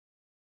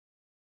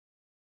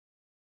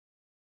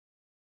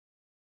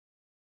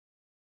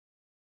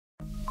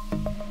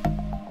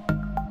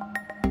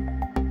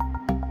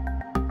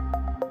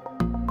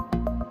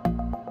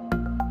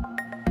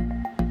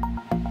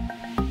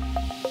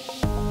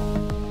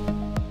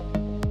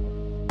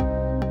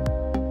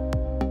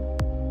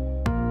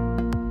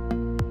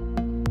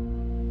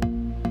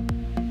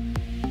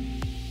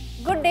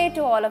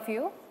to all of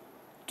you.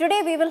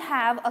 Today we will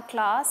have a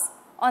class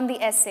on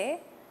the essay,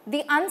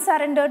 The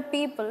Unsurrendered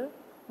People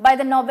by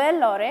the Nobel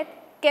laureate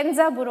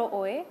KENZABURO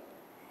Oe.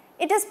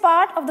 It is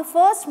part of the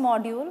first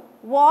module,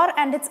 War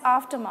and its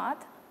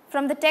Aftermath,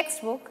 from the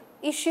textbook,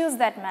 Issues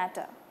That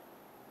Matter.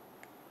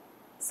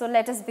 So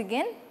let us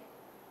begin.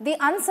 The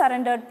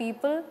Unsurrendered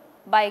People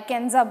by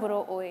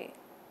KENZABURO Oe.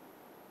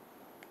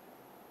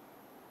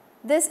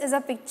 This is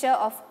a picture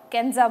of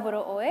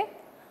KENZABURO Oe.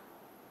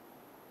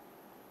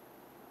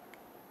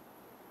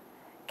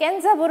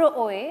 KENZABURO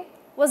Oe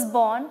was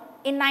born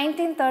in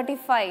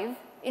 1935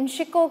 in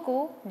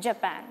Shikoku,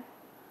 Japan.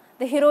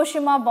 The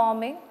Hiroshima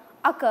bombing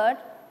occurred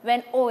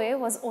when Oe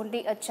was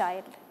only a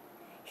child.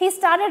 He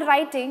started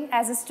writing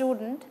as a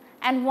student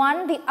and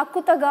won the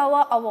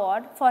Akutagawa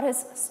Award for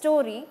his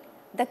story,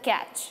 The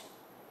Catch.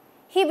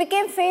 He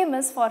became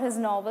famous for his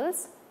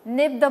novels,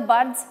 Nip the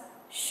Buds,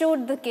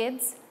 Shoot the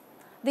Kids,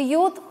 The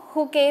Youth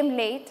Who Came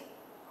Late.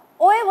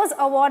 Oe was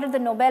awarded the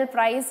Nobel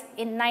Prize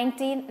in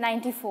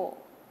 1994.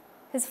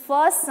 His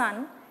first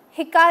son,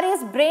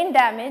 Hikari's brain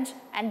damage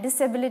and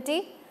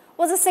disability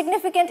was a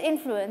significant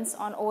influence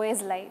on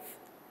Oe's life.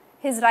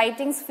 His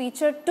writings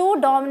feature two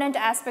dominant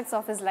aspects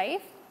of his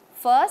life.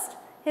 First,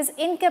 his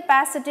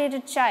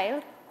incapacitated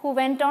child who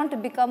went on to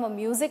become a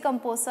music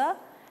composer,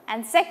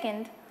 and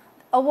second,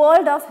 a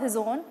world of his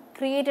own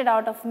created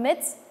out of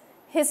myths,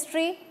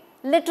 history,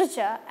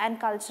 literature and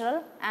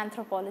cultural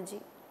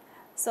anthropology.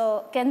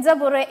 So,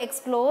 KENZABURO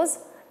explores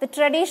the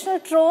traditional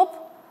trope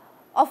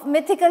of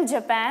mythical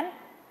Japan,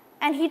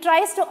 and he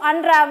tries to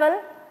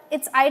unravel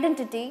its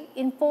identity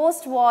in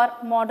post-war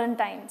modern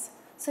times.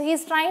 So he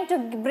is trying to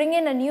bring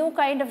in a new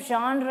kind of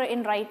genre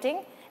in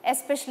writing,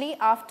 especially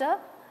after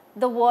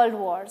the world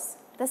wars,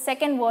 the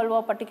Second World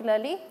War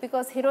particularly,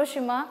 because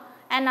Hiroshima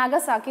and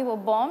Nagasaki were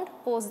bombed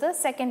post the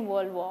Second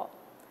World War.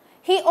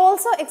 He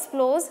also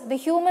explores the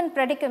human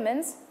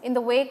predicaments in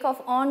the wake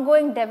of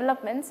ongoing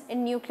developments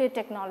in nuclear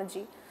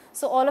technology.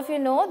 So all of you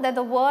know that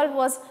the world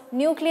was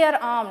nuclear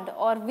armed,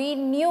 or we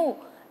knew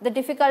the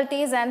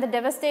difficulties and the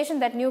devastation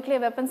that nuclear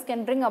weapons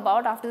can bring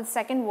about after the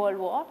Second World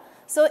War.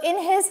 So in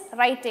his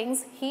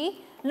writings,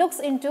 he looks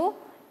into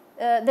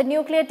the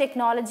nuclear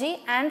technology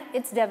and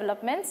its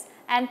developments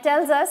and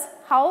tells us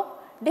how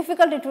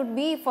difficult it would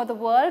be for the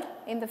world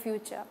in the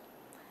future.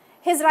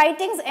 His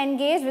writings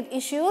engage with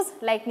issues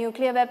like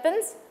nuclear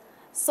weapons,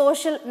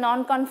 social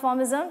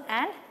nonconformism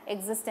and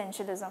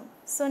existentialism.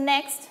 So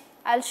next,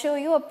 I'll show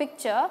you a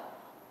picture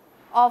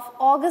of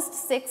August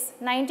 6,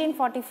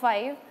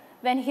 1945,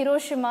 when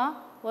Hiroshima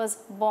was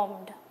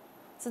bombed.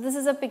 So this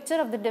is a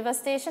picture of the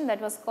devastation that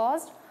was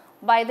caused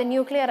by the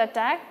nuclear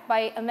attack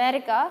by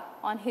America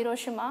on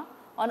Hiroshima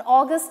on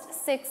August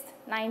 6,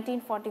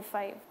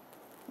 1945.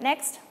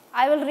 Next,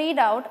 I will read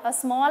out a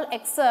small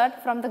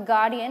excerpt from The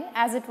Guardian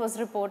as it was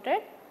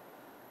reported.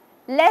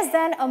 Less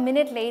than a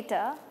minute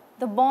later,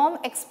 the bomb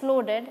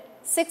exploded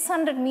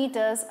 600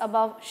 meters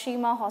above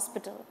Shima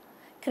Hospital,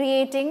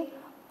 creating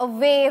a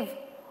wave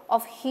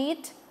of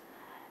heat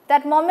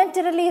that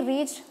momentarily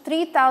reached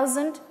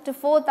 3,000 to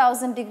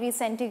 4,000 degrees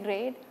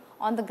centigrade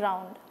on the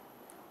ground.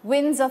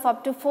 Winds of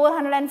up to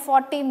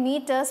 440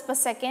 meters per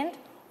second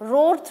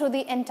roared through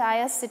the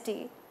entire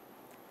city.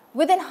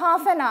 Within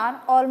half an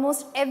hour,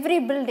 almost every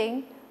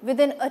building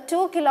within a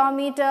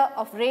 2-kilometer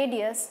of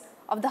radius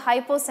of the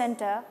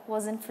hypocenter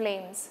was in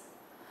flames.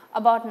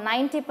 About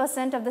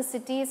 90% of the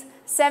city's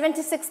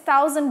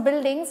 76,000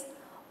 buildings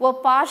were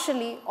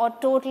partially or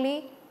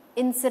totally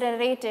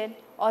incinerated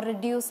or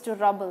reduced to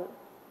rubble.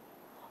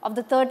 Of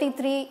the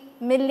 33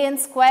 million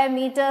square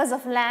meters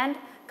of land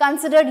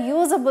considered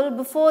usable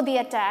before the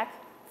attack,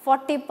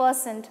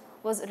 40%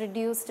 was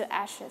reduced to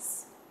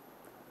ashes.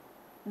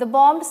 The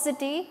bombed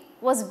city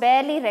was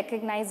barely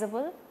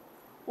recognizable.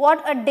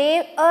 What a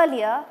day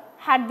earlier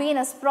had been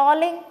a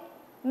sprawling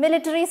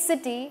military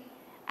city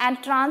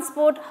and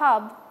transport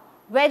hub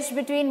wedged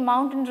between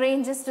mountain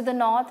ranges to the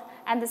north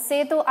and the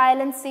Seto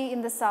Island Sea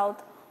in the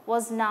south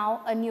was now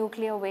a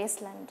nuclear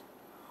wasteland.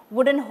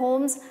 Wooden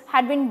homes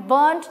had been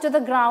burnt to the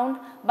ground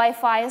by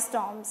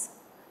firestorms.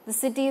 The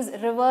city's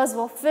rivers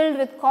were filled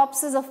with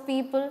corpses of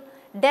people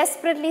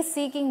desperately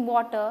seeking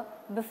water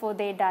before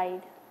they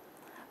died.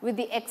 With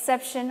the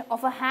exception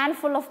of a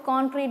handful of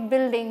concrete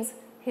buildings,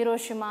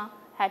 Hiroshima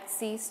had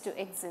ceased to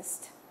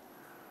exist.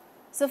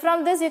 So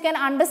from this you can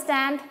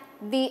understand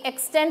the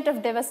extent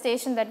of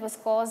devastation that was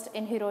caused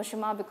in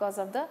Hiroshima because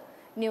of the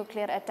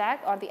nuclear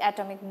attack or the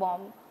atomic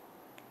bomb.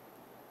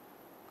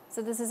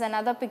 So this is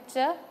another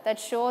picture that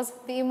shows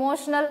the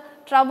emotional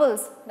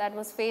troubles that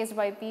was faced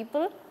by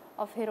people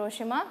of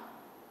Hiroshima.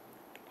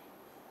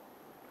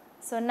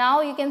 So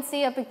now you can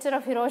see a picture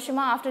of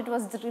Hiroshima after it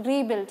was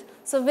rebuilt.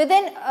 So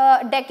within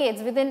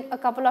decades, within a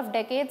couple of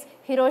decades,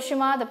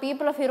 Hiroshima, the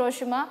people of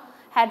Hiroshima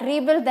had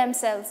rebuilt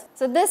themselves.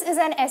 So this is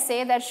an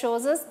essay that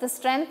shows us the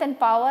strength and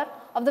power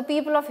of the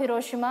people of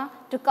Hiroshima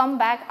to come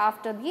back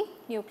after the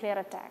nuclear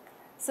attack.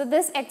 So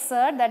this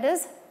excerpt, that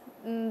is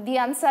The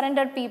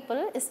Unsurrendered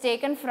People, is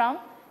taken from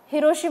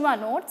Hiroshima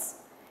Notes.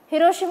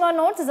 Hiroshima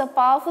Notes is a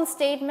powerful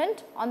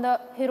statement on the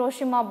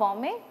Hiroshima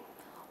bombing.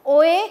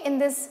 Oe in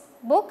this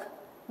book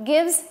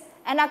gives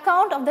an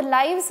account of the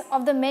lives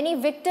of the many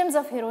victims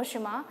of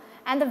Hiroshima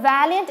and the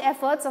valiant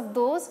efforts of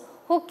those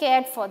who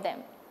cared for them.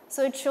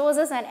 So it shows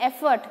us an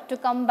effort to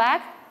come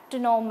back to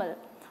normal,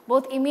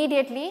 both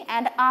immediately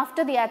and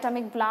after the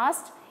atomic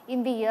blast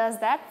in the years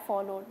that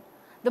followed.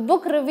 The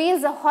book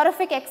reveals the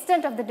horrific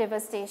extent of the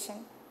devastation.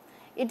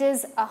 It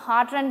is a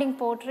heartrending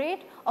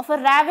portrait of a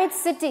ravaged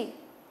city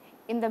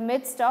in the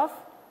midst of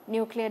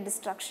nuclear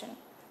destruction.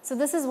 So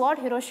this is what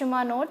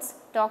Hiroshima Notes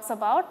talks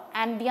about,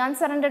 and The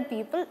Unsurrendered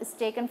People is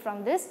taken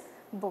from this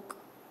book.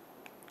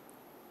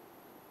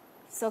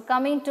 So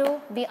coming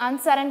to The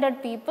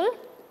Unsurrendered People,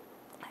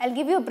 I'll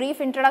give you a brief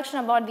introduction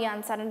about The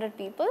Unsurrendered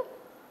People.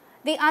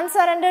 The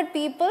Unsurrendered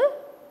People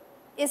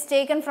is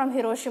taken from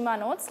Hiroshima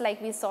Notes,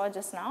 like we saw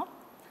just now.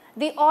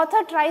 The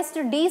author tries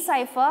to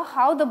decipher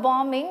how the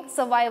bombing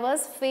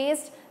survivors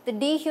faced the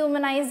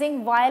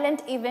dehumanizing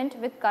violent event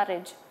with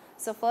courage.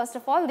 So first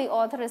of all, the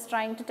author is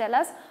trying to tell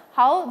us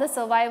how the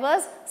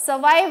survivors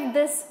survived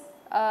this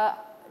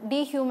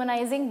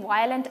dehumanizing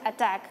violent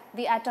attack,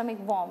 the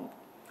atomic bomb.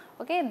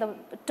 Okay, the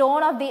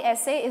tone of the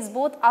essay is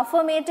both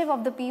affirmative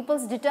of the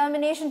people's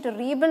determination to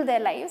rebuild their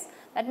lives.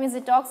 That means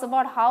it talks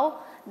about how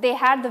they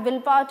had the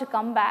willpower to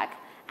come back,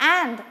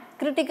 and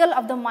critical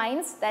of the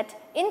minds that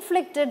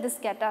inflicted this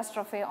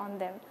catastrophe on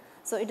them.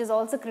 So it is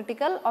also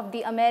critical of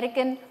the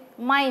American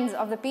minds,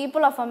 of the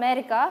people of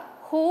America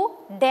who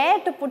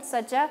dared to put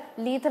such a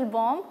lethal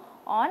bomb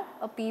on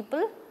a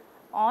people,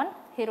 on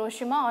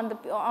Hiroshima,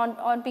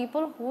 on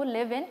people who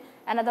live in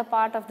another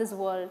part of this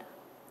world.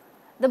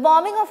 The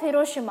bombing of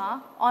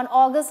Hiroshima on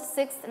August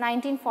 6,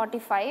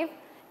 1945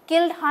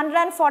 killed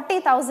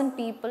 140,000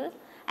 people,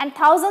 and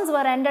thousands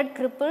were rendered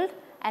crippled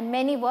and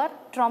many were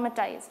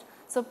traumatized.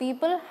 So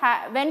people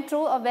went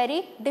through a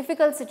very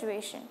difficult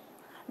situation.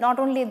 Not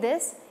only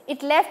this,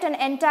 it left an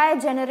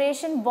entire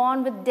generation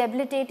born with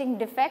debilitating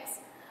defects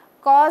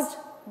caused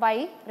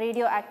by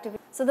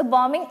radioactivity. So the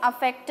bombing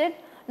affected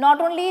not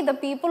only the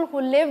people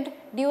who lived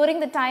during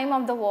the time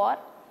of the war,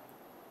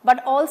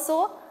 but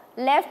also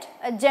left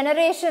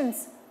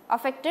generations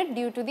affected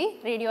due to the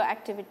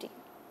radioactivity.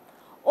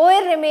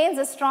 Oe remains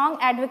a strong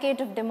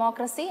advocate of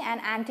democracy and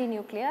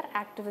anti-nuclear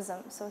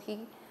activism. So he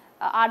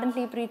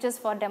ardently preaches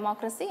for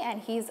democracy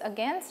and he is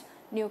against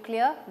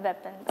nuclear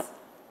weapons.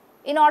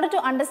 In order to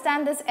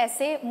understand this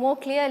essay more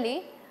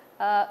clearly,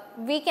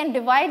 we can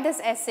divide this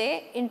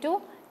essay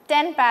into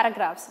 10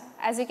 paragraphs.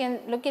 As you can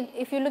look at,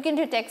 if you look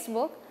into your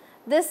textbook,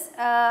 this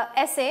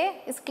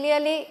essay is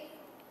clearly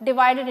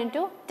divided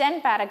into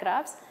 10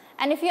 paragraphs,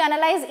 and if you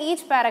analyze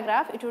each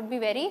paragraph, it would be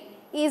very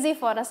easy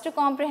for us to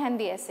comprehend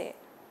the essay.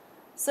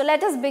 So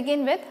let us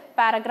begin with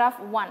paragraph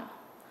 1.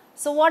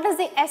 So what is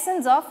the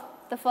essence of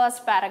the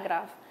first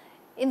paragraph?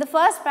 In the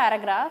first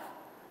paragraph,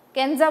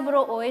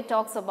 KENZABURO Oe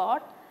talks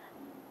about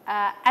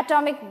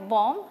atomic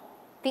bomb,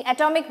 the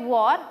atomic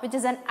war, which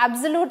is an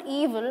absolute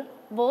evil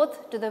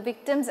both to the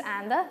victims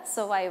and the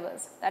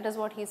survivors. That is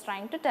what he is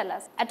trying to tell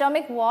us.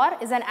 Atomic war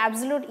is an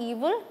absolute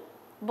evil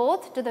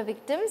both to the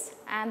victims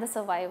and the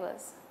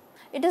survivors.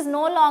 It is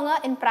no longer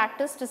in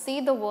practice to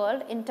see the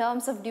world in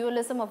terms of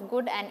dualism of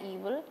good and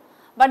evil,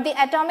 but the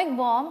atomic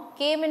bomb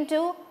came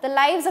into the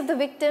lives of the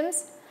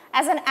victims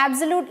as an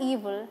absolute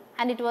evil,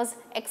 and it was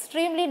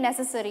extremely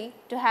necessary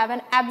to have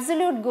an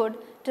absolute good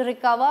to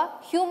recover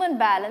human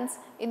balance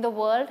in the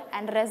world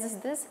and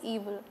resist this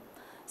evil.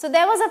 So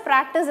there was a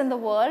practice in the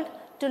world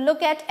to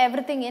look at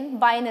everything in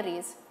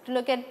binaries, to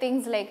look at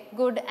things like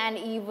good and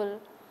evil,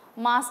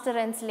 master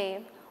and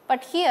slave.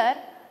 But here,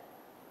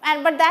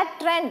 but that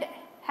trend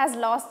has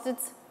lost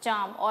its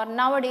charm, or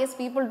nowadays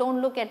people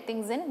don't look at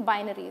things in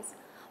binaries.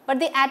 But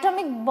the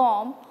atomic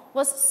bomb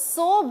was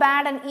so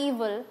bad and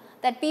evil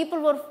that people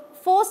were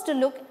forced to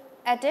look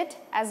at it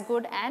as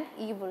good and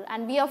evil,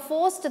 and we are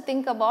forced to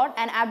think about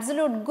an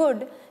absolute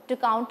good to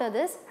counter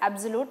this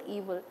absolute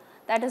evil.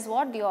 That is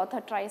what the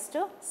author tries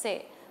to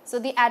say. So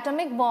the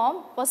atomic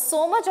bomb was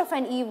so much of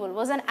an evil,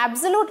 was an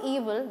absolute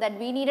evil, that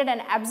we needed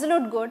an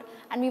absolute good,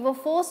 and we were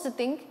forced to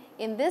think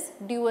in this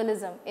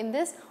dualism, in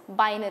this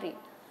binary.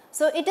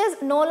 So it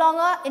is no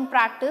longer in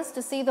practice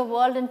to see the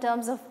world in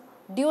terms of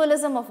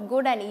dualism of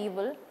good and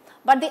evil,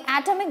 but the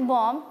atomic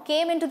bomb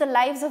came into the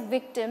lives of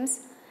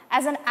victims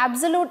as an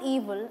absolute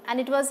evil, and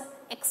it was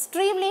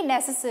extremely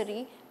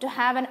necessary to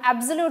have an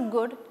absolute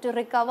good to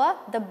recover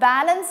the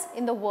balance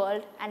in the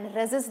world and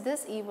resist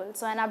this evil.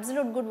 So an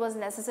absolute good was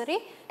necessary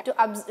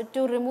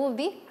to remove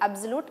the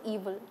absolute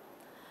evil.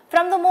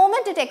 From the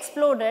moment it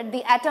exploded,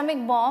 the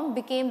atomic bomb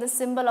became the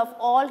symbol of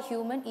all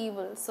human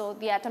evil. So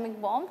the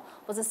atomic bomb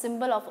was a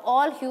symbol of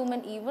all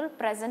human evil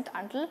present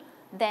until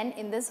then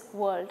in this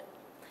world.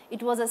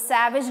 It was a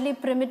savagely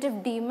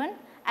primitive demon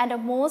and a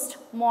most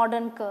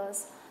modern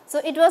curse. So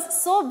it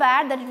was so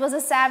bad that it was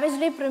a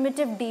savagely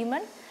primitive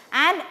demon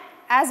and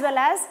as well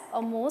as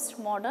a most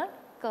modern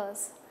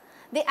curse.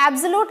 The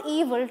absolute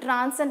evil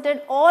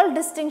transcended all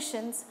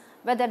distinctions,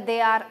 whether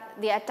they are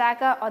the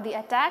attacker or the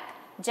attacked,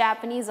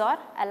 Japanese or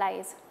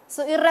allies.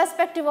 So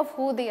irrespective of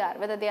who they are,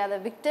 whether they are the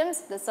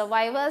victims, the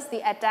survivors,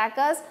 the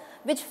attackers,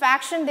 which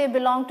faction they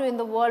belong to in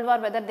the World War,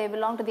 whether they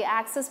belong to the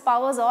Axis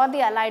powers or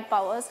the Allied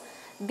powers,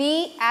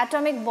 the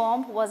atomic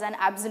bomb was an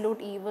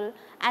absolute evil,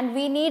 and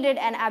we needed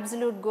an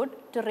absolute good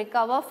to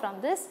recover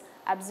from this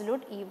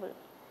absolute evil.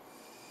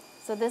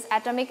 So this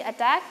atomic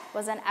attack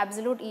was an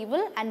absolute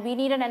evil, and we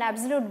needed an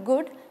absolute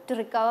good to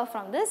recover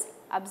from this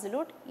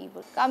absolute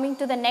evil. Coming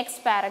to the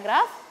next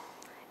paragraph.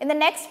 In the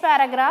next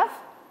paragraph,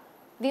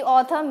 the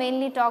author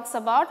mainly talks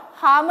about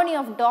harmony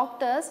of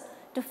doctors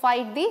to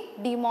fight the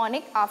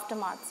demonic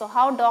aftermath. So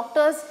how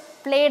doctors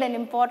played an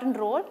important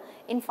role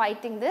in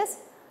fighting this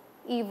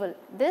evil,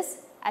 this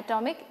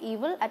atomic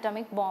evil,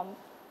 atomic bomb.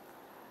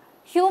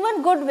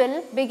 Human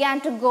goodwill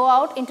began to go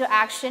out into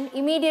action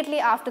immediately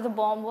after the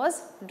bomb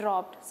was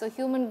dropped. So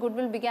human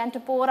goodwill began to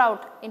pour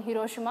out in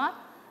Hiroshima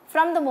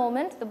from the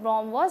moment the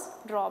bomb was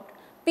dropped.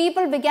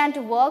 People began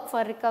to work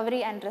for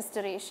recovery and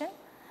restoration.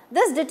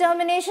 This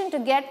determination to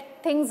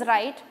get things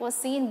right was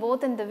seen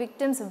both in the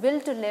victims' will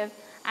to live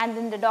and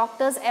in the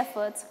doctors'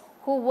 efforts,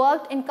 who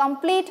worked in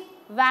complete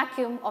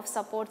vacuum of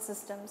support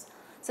systems.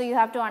 So you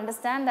have to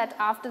understand that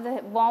after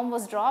the bomb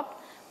was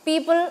dropped,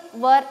 people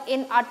were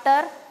in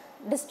utter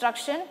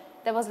destruction.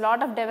 There was a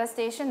lot of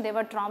devastation. They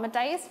were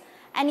traumatized,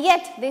 and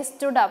yet they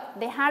stood up.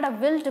 They had a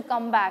will to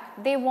come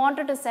back. They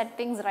wanted to set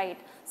things right.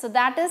 So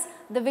that is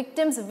the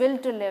victims' will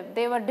to live.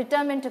 They were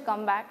determined to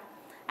come back.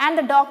 And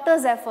the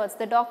doctors' efforts,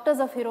 the doctors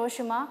of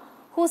Hiroshima,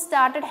 who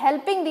started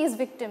helping these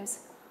victims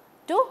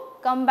to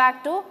come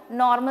back to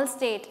normal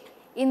state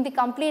in the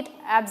complete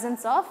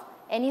absence of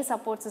any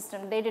support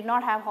system. They did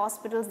not have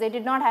hospitals, they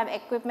did not have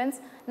equipments,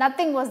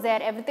 nothing was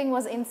there, everything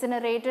was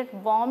incinerated,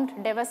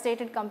 bombed,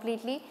 devastated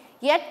completely,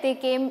 yet they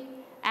came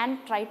and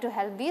tried to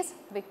help these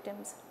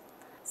victims.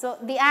 So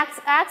the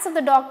acts of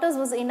the doctors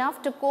was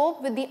enough to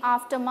cope with the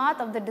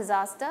aftermath of the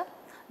disaster,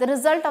 the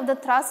result of the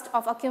thrust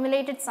of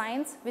accumulated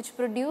science which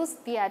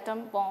produced the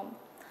atom bomb.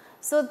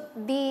 So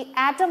the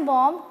atom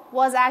bomb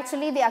was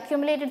actually the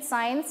accumulated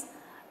science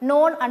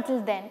known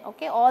until then.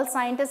 Okay, all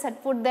scientists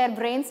had put their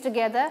brains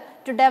together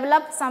to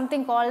develop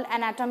something called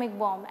an atomic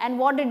bomb. And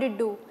what did it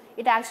do?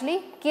 It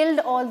actually killed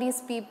all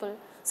these people.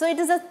 So it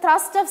is a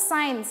thrust of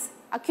science,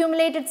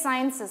 accumulated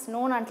sciences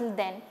known until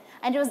then.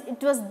 And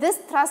it was this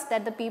thrust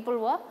that the people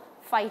were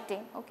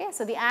fighting. Okay,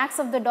 so the acts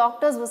of the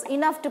doctors was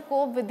enough to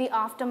cope with the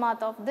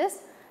aftermath of this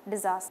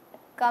disaster.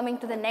 Coming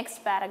to the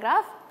next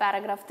paragraph,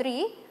 paragraph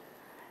 3.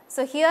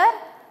 So here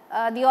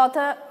the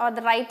author or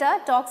the writer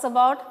talks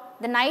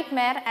about the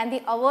nightmare and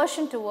the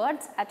aversion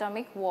towards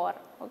atomic war.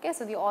 Okay,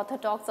 so the author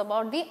talks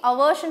about the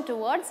aversion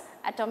towards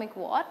atomic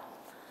war.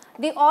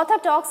 The author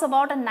talks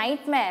about a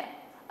nightmare,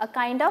 a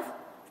kind of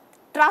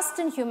trust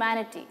in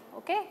humanity.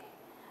 Okay,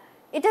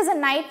 it is a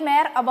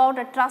nightmare about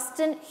a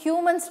trust in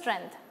human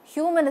strength,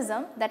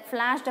 humanism that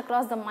flashed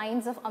across the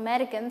minds of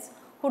Americans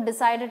who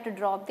decided to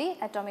drop the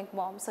atomic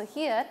bomb. So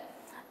here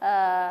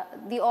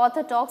the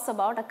author talks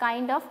about a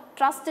kind of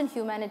trust in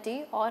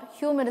humanity or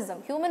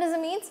humanism.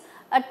 Humanism means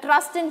a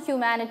trust in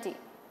humanity,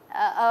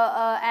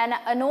 and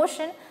a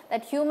notion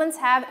that humans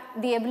have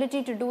the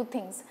ability to do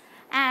things.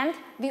 And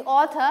the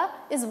author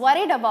is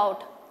worried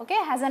about, okay,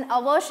 has an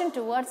aversion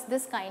towards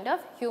this kind of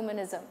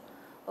humanism.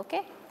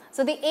 Okay.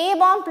 So the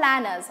A-bomb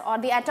planners or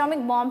the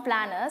atomic bomb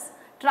planners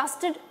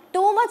trusted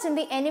too much in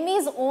the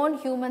enemy's own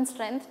human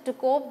strength to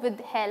cope with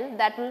hell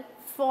that will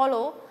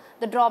follow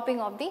the dropping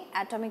of the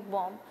atomic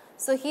bomb.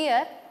 So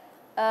here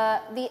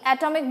the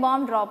atomic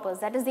bomb droppers,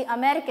 that is the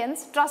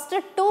Americans,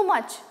 trusted too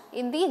much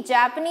in the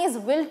Japanese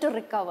will to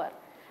recover,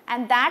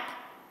 and that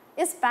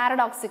is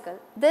paradoxical.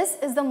 This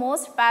is the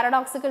most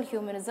paradoxical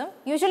humanism.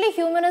 Usually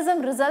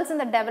humanism results in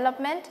the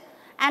development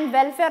and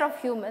welfare of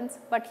humans,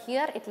 but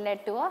here it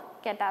led to a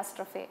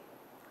catastrophe.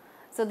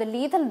 So the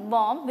lethal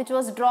bomb which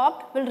was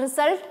dropped will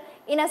result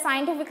in a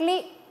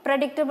scientifically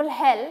predictable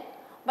hell,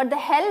 but the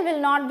hell will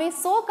not be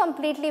so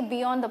completely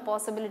beyond the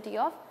possibility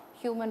of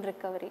human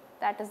recovery.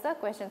 That is the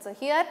question. So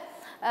here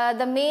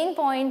the main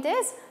point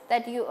is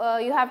that you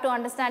have to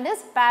understand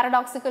is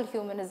paradoxical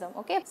humanism.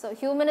 Okay, so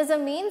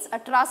humanism means a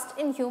trust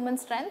in human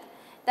strength,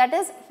 that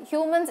is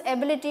humans'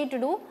 ability to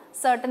do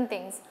certain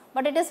things,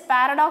 but it is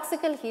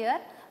paradoxical here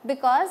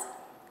because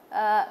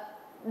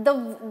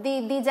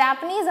the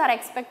Japanese are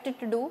expected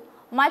to do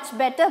much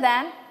better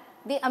than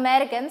the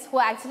Americans who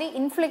actually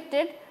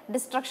inflicted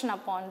destruction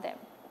upon them.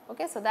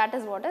 Okay, so that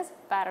is what is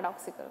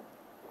paradoxical.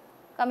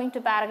 Coming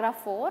to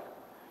paragraph 4,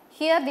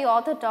 here the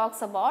author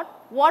talks about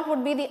what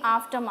would be the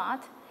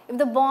aftermath if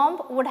the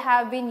bomb would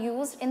have been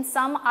used in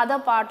some other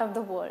part of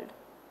the world.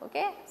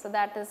 Okay, so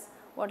that is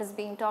what is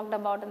being talked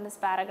about in this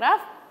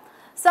paragraph.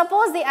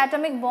 Suppose the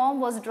atomic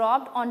bomb was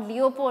dropped on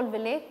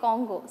Leopoldville,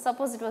 Congo.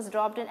 Suppose it was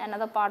dropped in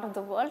another part of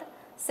the world,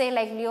 say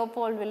like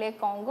Leopoldville,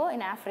 Congo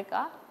in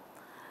Africa.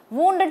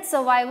 Wounded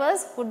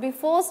survivors would be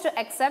forced to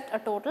accept a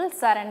total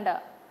surrender.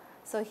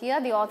 So here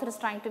the author is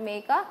trying to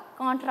make a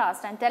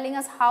contrast and telling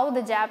us how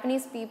the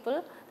Japanese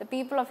people, the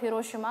people of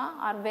Hiroshima,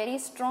 are very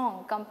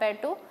strong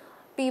compared to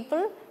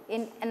people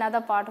in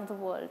another part of the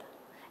world.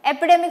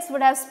 Epidemics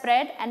would have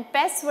spread and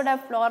pests would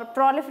have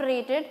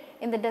proliferated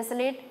in the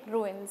desolate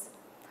ruins.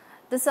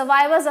 the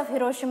survivors of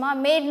Hiroshima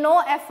made no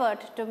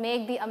effort to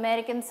make the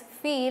Americans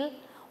feel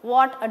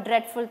what a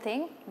dreadful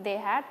thing they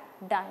had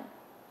done.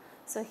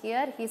 So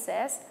here he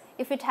says,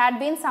 if it had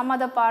been some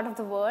other part of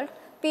the world,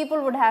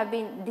 people would have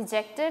been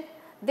dejected,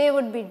 they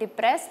would be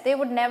depressed, they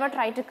would never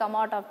try to come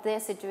out of their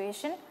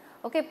situation.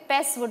 Okay,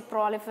 pests would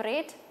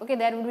proliferate, okay,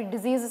 there would be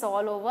diseases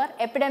all over,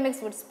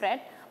 epidemics would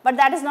spread, but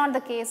that is not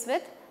the case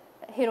with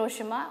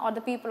Hiroshima or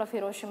the people of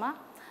Hiroshima.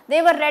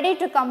 They were ready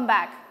to come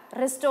back,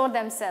 restore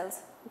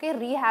themselves, okay,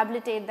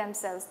 rehabilitate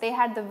themselves. They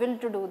had the will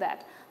to do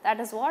that. That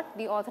is what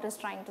the author is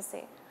trying to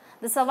say.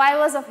 The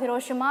survivors of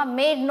Hiroshima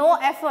made no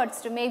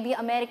efforts to make the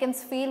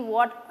Americans feel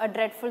what a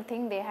dreadful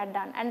thing they had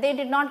done, and they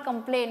did not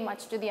complain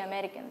much to the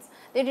Americans.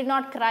 They did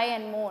not cry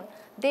and moan.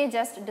 They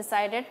just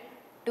decided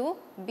to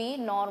be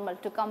normal,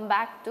 to come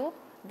back to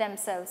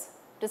themselves,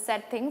 to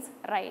set things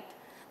right.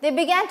 They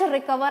began to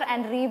recover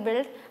and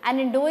rebuild, and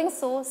in doing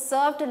so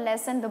served to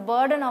lessen the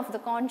burden of the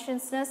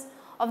consciousness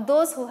of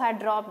those who had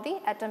dropped the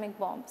atomic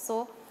bomb.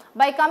 So,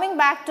 by coming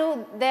back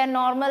to their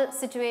normal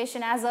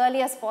situation as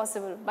early as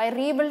possible, by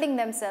rebuilding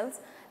themselves,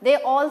 they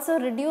also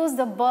reduce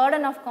the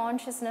burden of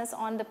consciousness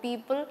on the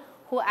people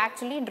who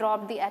actually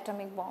dropped the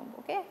atomic bomb.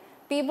 Okay?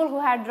 People who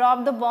had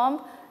dropped the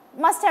bomb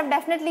must have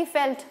definitely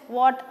felt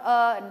what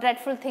a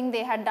dreadful thing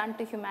they had done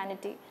to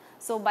humanity.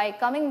 So, by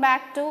coming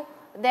back to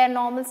their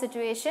normal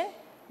situation,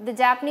 the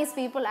Japanese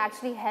people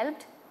actually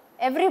helped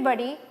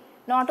everybody,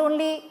 not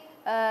only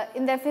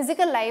in their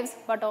physical lives,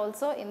 but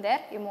also in their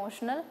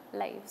emotional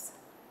lives.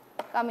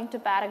 Coming to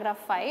paragraph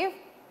 5,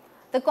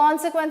 the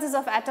consequences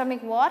of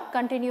atomic war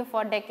continue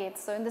for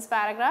decades. So, in this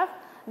paragraph,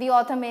 the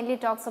author mainly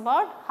talks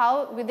about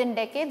how within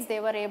decades they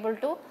were able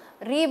to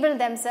rebuild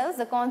themselves,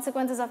 the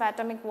consequences of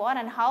atomic war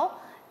and how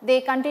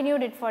they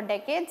continued it for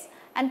decades.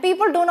 And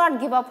people do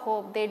not give up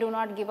hope, they do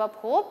not give up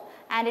hope,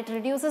 and it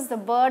reduces the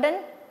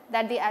burden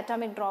that the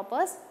atomic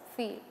droppers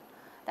feel.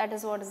 That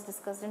is what is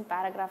discussed in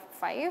paragraph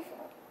 5.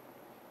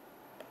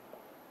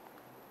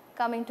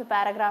 Coming to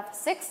paragraph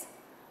 6,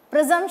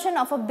 presumption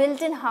of a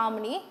built-in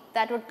harmony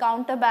that would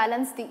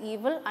counterbalance the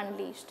evil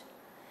unleashed.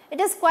 It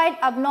is quite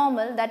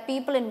abnormal that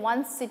people in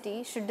one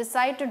city should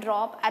decide to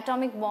drop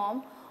atomic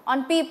bomb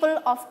on people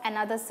of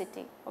another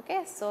city.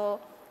 Okay? So,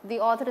 the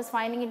author is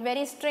finding it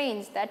very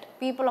strange that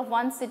people of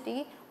one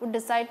city would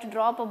decide to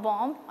drop a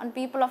bomb on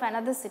people of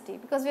another city,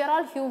 because we are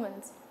all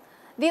humans.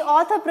 The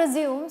author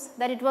presumes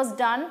that it was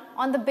done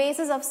on the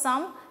basis of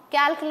some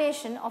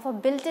calculation of a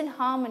built-in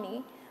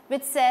harmony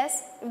which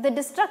says if the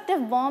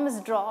destructive bomb is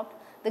dropped,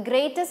 the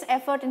greatest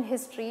effort in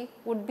history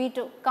would be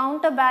to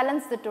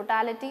counterbalance the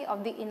totality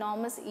of the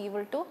enormous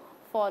evil to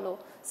follow.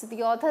 So,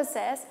 the author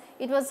says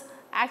it was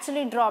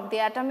actually dropped,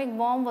 the atomic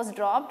bomb was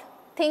dropped,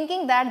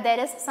 thinking that there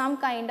is some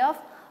kind of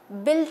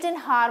built-in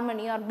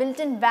harmony or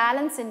built-in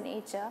balance in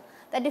nature,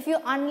 that if you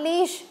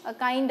unleash a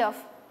kind of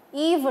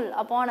evil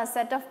upon a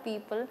set of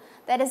people,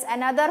 there is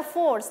another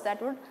force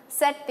that would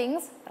set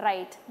things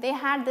right. They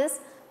had this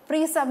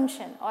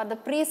presumption or the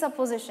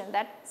presupposition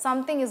that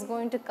something is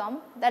going to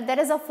come, that there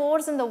is a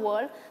force in the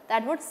world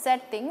that would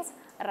set things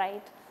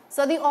right.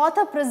 So, the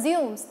author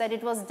presumes that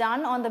it was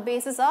done on the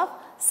basis of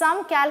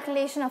some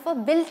calculation of a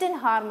built-in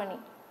harmony,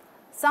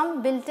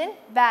 some built-in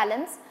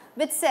balance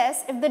which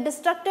says if the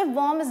destructive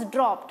bomb is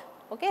dropped,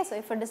 okay, so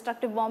if a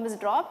destructive bomb is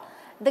dropped,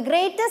 the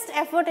greatest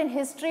effort in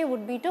history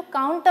would be to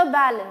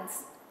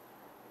counterbalance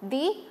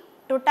the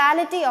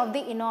totality of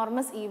the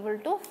enormous evil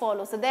to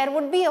follow. So, there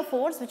would be a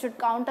force which would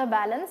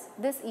counterbalance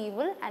this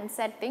evil and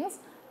set things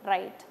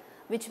right,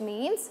 which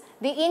means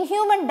the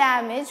inhuman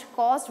damage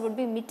caused would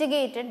be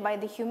mitigated by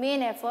the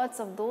humane efforts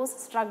of those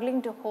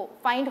struggling to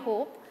find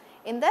hope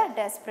in the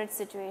desperate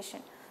situation.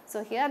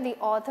 So, here the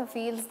author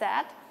feels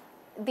that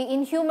the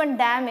inhuman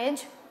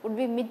damage would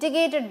be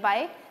mitigated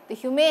by the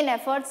humane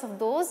efforts of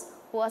those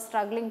who are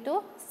struggling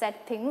to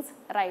set things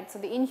right. So,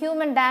 the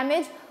inhuman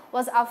damage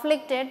was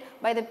afflicted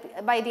by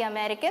the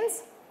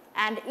Americans,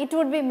 and it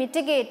would be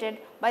mitigated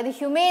by the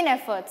humane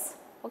efforts,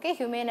 okay,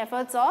 humane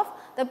efforts of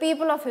the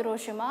people of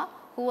Hiroshima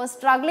who were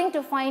struggling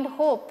to find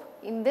hope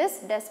in this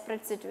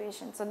desperate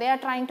situation. So, they are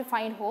trying to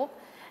find hope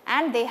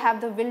and they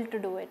have the will to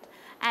do it.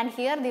 And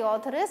here the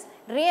author is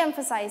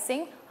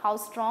re-emphasizing how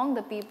strong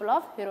the people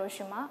of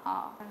Hiroshima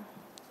are.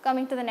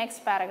 Coming to the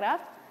next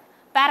paragraph,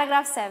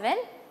 paragraph 7,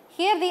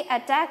 here the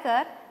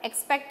attacker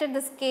expected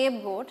the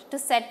scapegoat to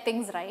set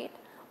things right,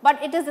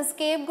 but it is the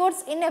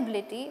scapegoat's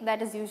inability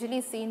that is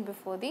usually seen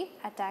before the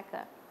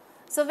attacker.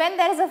 So, when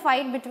there is a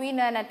fight between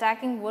an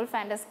attacking wolf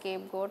and a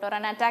scapegoat, or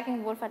an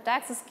attacking wolf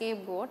attacks a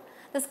scapegoat,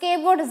 the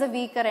scapegoat is a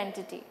weaker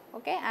entity,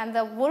 okay, and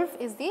the wolf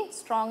is the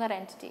stronger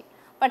entity.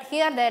 But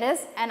here there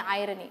is an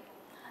irony.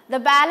 The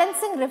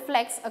balancing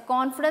reflects a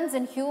confidence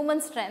in human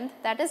strength,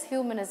 that is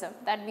humanism,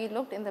 that we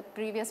looked in the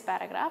previous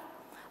paragraph.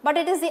 But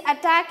it is the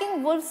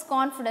attacking wolf's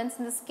confidence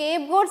in the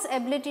scapegoat's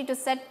ability to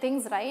set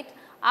things right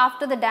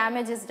after the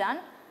damage is done.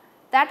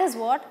 That is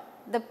what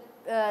the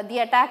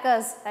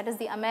attackers, that is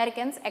the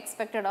Americans,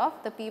 expected of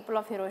the people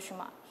of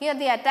Hiroshima. Here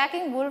the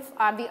attacking wolf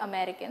are the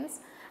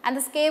Americans and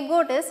the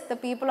scapegoat is the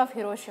people of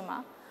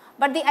Hiroshima.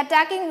 But the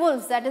attacking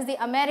wolves, that is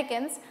the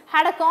Americans,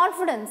 had a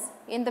confidence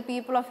in the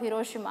people of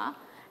Hiroshima,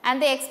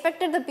 and they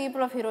expected the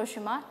people of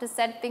Hiroshima to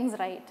set things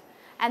right.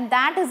 And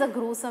that is a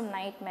gruesome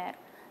nightmare,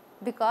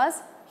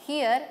 because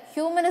here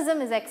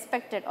humanism is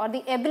expected, or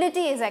the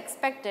ability is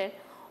expected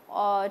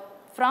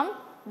from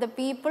the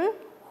people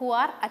who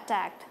are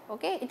attacked.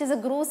 Okay? It is a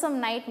gruesome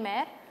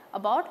nightmare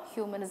about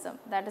humanism.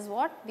 That is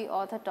what the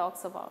author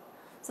talks about.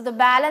 So, the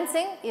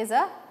balancing is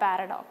a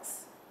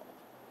paradox.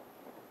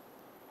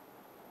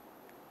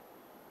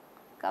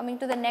 Coming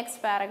to the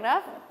next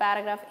paragraph,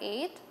 paragraph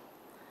 8,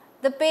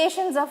 the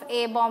patience of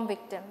A-bomb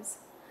victims.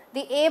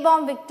 The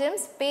A-bomb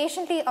victims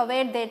patiently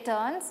await their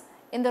turns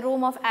in the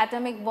room of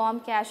Atomic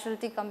Bomb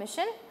Casualty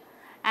Commission,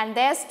 and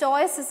their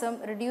stoicism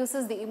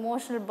reduces the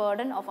emotional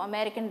burden of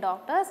American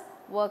doctors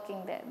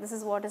working there. This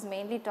is what is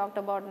mainly talked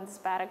about in this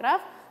paragraph.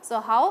 So,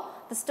 how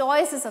the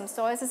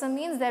stoicism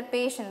means their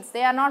patience.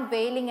 They are not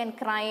wailing and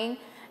crying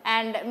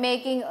and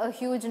making a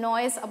huge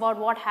noise about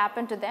what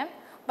happened to them,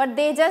 but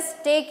they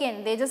just take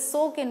in, they just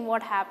soak in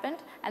what happened,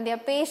 and they are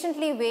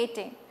patiently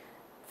waiting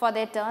for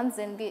their turns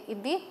in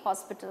the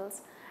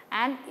hospitals.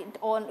 And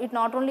it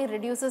not only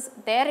reduces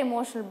their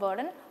emotional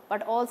burden,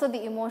 but also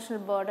the emotional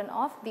burden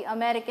of the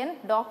American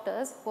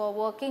doctors who are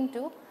working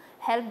to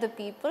help the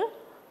people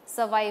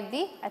survive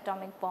the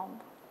atomic bomb.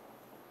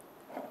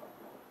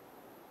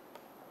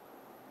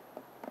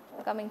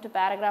 Coming to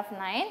paragraph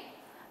 9,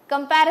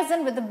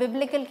 comparison with the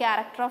biblical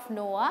character of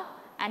Noah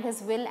and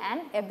his will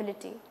and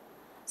ability.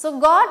 So,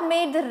 God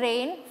made the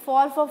rain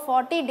fall for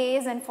 40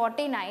 days and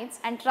 40 nights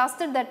and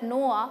trusted that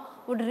Noah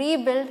would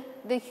rebuild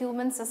the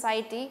human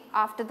society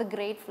after the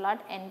great flood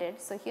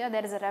ended. So, here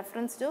there is a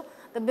reference to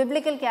the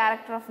biblical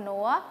character of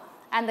Noah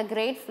and the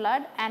great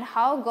flood, and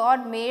how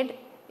God made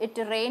it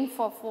to rain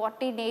for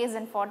 40 days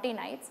and 40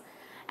 nights,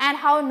 and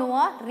how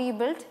Noah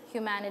rebuilt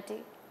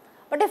humanity.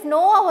 But if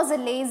Noah was a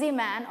lazy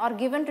man or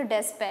given to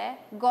despair,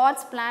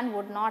 God's plan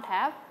would not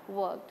have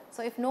worked.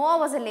 So, if Noah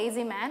was a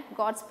lazy man,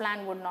 God's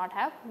plan would not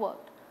have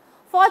worked.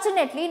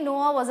 Fortunately,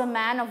 Noah was a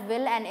man of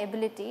will and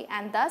ability,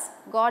 and thus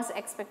God's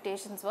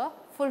expectations were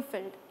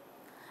fulfilled.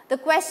 The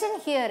question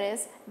here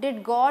is,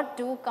 did God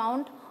too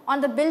count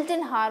on the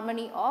built-in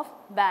harmony of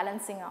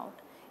balancing out?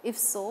 If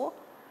so,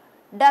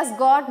 does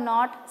God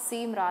not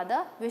seem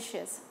rather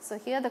vicious? So,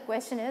 here the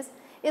question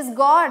is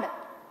God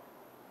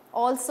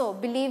also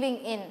believing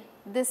in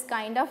this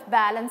kind of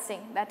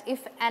balancing, that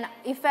if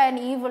an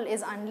evil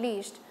is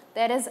unleashed,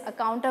 there is a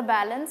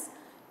counterbalance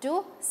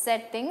to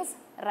set things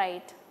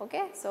right?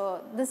 Okay?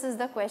 So, this is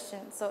the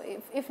question. So,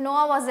 if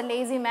Noah was a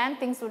lazy man,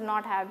 things would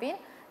not have been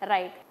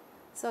right.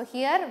 So,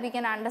 here we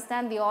can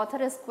understand the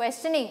author is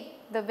questioning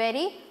the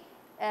very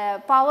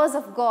powers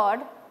of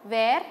God,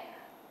 where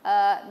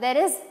there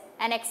is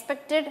an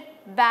expected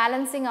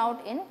balancing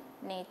out in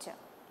nature.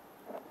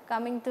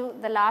 Coming to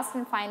the last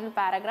and final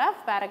paragraph,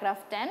 paragraph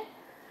 10.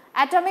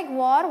 Atomic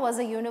war was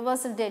a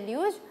universal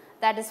deluge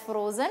that is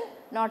frozen,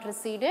 not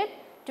receded.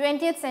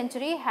 20th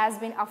century has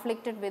been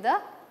afflicted with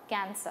a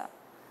cancer.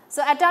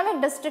 So,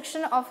 atomic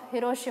destruction of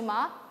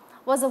Hiroshima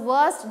was the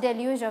worst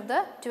deluge of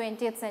the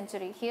 20th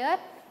century. Here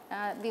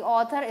the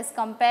author is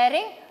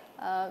comparing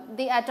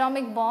the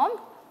atomic bomb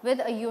with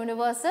a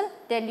universal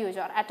deluge,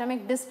 or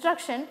atomic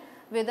destruction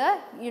with a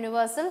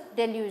universal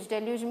deluge.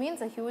 Deluge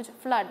means a huge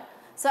flood.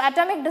 So,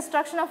 atomic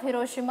destruction of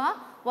Hiroshima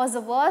was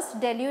the worst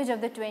deluge of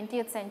the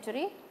 20th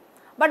century.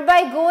 But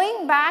by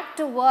going back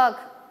to work,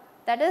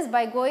 that is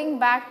by going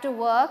back to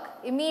work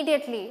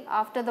immediately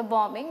after the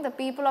bombing, the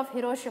people of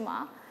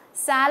Hiroshima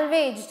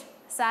salvaged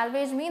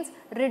means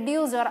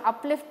reduced or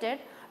uplifted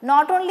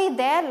not only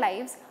their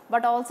lives,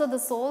 but also the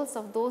souls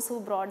of those who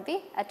brought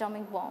the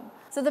atomic bomb.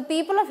 So, the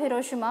people of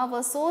Hiroshima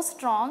were so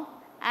strong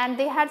and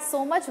they had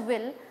so much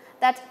will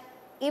that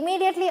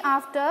immediately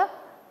after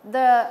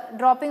the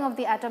dropping of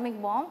the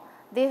atomic bomb,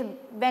 they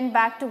went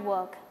back to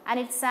work, and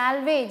it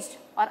salvaged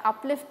or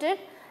uplifted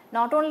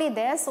not only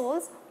their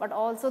souls, but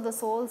also the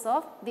souls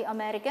of the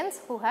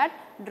Americans who had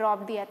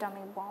dropped the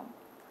atomic bomb.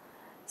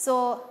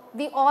 So,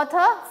 the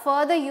author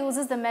further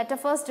uses the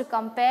metaphors to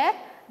compare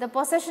the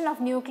possession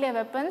of nuclear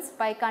weapons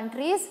by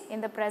countries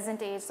in the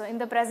present age. So, in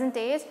the present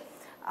age,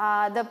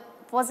 the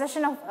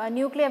possession of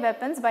nuclear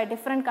weapons by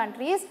different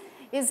countries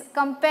is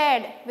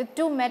compared with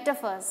two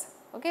metaphors.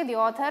 Okay, the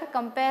author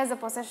compares the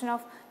possession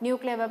of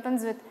nuclear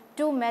weapons with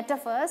two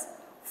metaphors.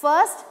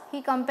 First,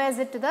 he compares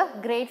it to the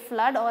great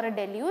flood or a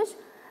deluge.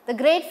 The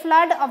great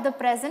flood of the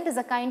present is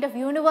a kind of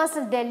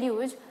universal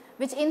deluge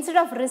which instead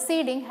of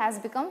receding has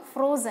become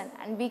frozen,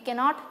 and we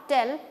cannot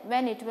tell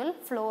when it will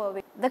flow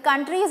away. The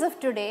countries of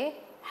today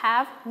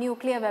have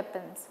nuclear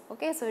weapons.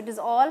 Okay, so it is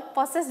all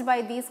possessed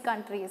by these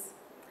countries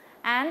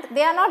and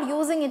they are not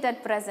using it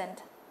at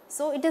present.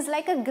 So, it is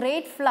like a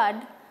great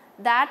flood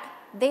that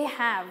they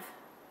have.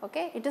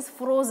 Okay, it is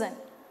frozen.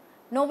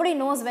 Nobody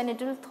knows when it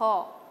will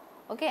thaw.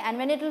 Okay, and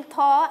when it will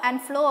thaw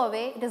and flow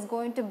away, it is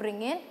going to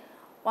bring in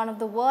one of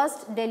the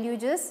worst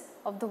deluges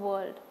of the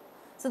world.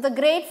 So, the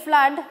great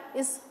flood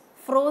is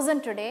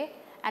frozen today,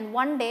 and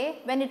one day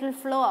when it will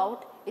flow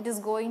out, it is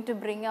going to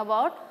bring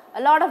about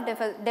a lot of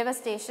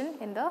devastation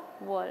in the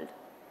world.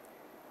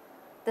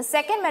 The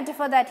second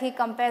metaphor that he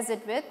compares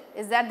it with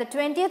is that the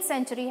 20th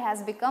century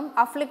has become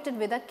afflicted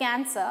with a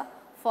cancer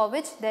for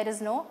which there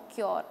is no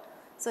cure.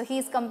 So, he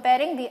is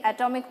comparing the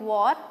atomic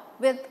war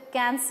with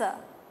cancer,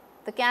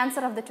 the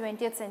cancer of the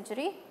 20th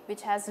century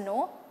which has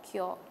no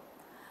cure.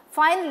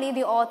 Finally,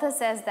 the author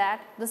says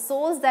that the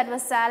souls that were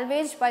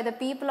salvaged by the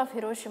people of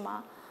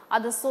Hiroshima are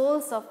the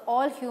souls of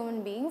all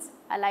human beings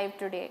alive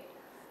today.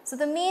 So,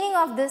 the meaning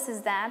of this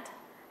is that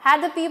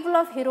had the people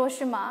of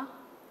Hiroshima,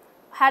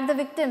 had the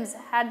victims,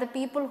 had the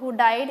people who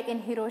died in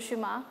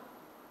Hiroshima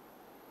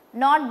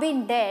not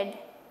been dead,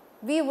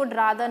 we would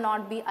rather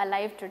not be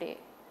alive today,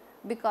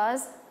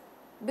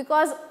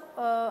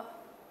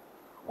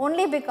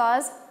 only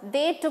because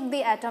they took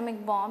the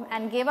atomic bomb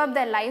and gave up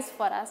their lives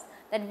for us,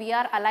 that we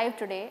are alive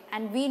today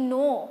and we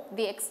know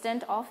the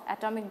extent of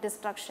atomic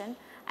destruction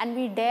and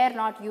we dare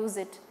not use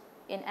it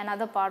in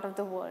another part of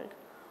the world.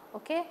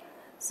 Okay?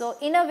 So,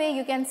 in a way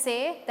you can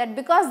say that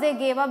because they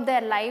gave up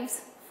their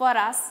lives for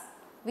us,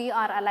 we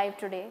are alive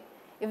today.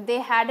 If they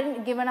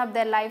hadn't given up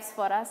their lives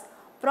for us,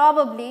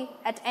 probably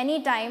at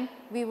any time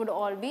we would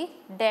all be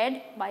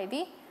dead by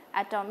the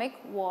atomic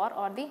war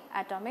or the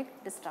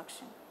atomic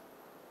destruction.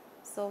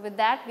 So, with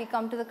that we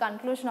come to the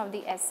conclusion of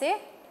the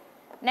essay.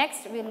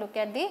 Next we will look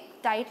at the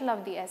title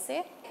of the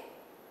essay.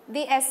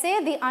 The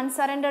essay, The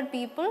Unsurrendered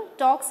People,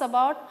 talks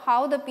about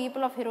how the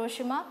people of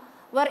Hiroshima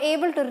were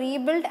able to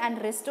rebuild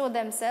and restore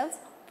themselves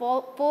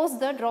post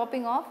the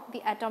dropping of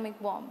the atomic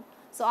bomb.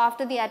 So,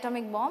 after the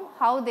atomic bomb,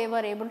 how they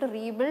were able to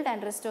rebuild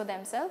and restore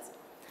themselves.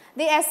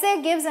 The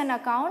essay gives an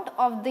account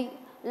of the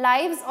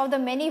lives of the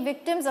many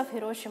victims of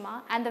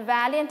Hiroshima and the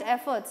valiant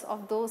efforts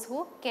of those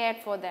who cared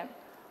for them.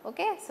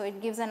 Okay? So,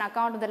 it gives an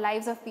account of the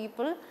lives of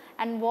people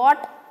and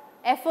what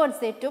efforts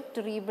they took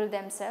to rebuild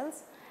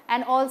themselves,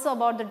 and also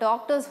about the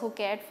doctors who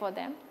cared for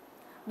them,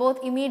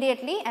 both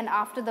immediately and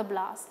after the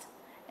blast,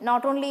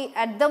 not only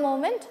at the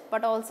moment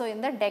but also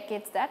in the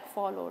decades that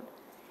followed.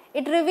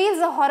 It reveals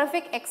the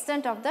horrific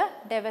extent of the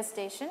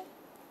devastation.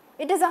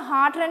 It is a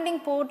heartrending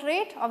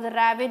portrait of the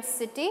ravaged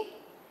city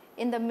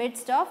in the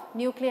midst of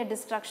nuclear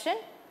destruction,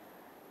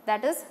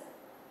 that is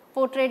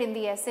portrayed in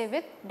the essay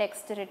with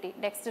dexterity.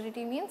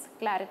 Dexterity means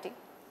clarity.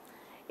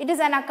 It is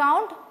an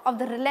account of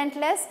the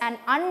relentless and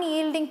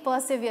unyielding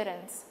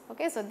perseverance.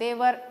 Okay, so, they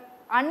were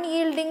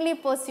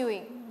unyieldingly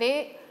pursuing.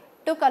 They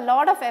took a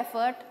lot of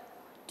effort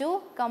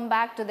to come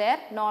back to their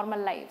normal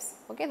lives.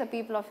 Okay, the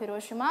people of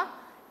Hiroshima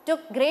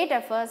took great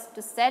efforts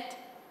to set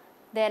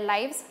their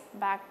lives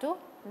back to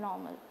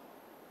normal.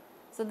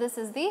 So, this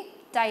is the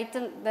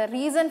title, the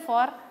reason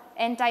for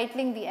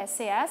entitling the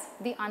essay as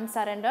The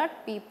Unsurrendered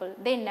People.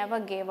 They never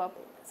gave up.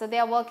 So, they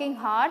are working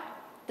hard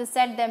to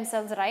set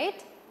themselves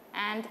right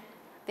and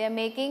they are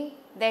making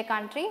their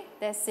country,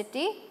 their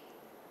city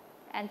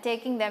and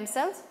taking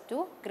themselves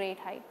to great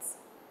heights.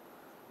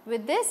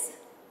 With this,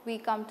 we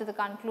come to the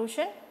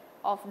conclusion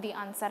of The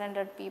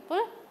Unsurrendered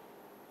People.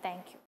 Thank you.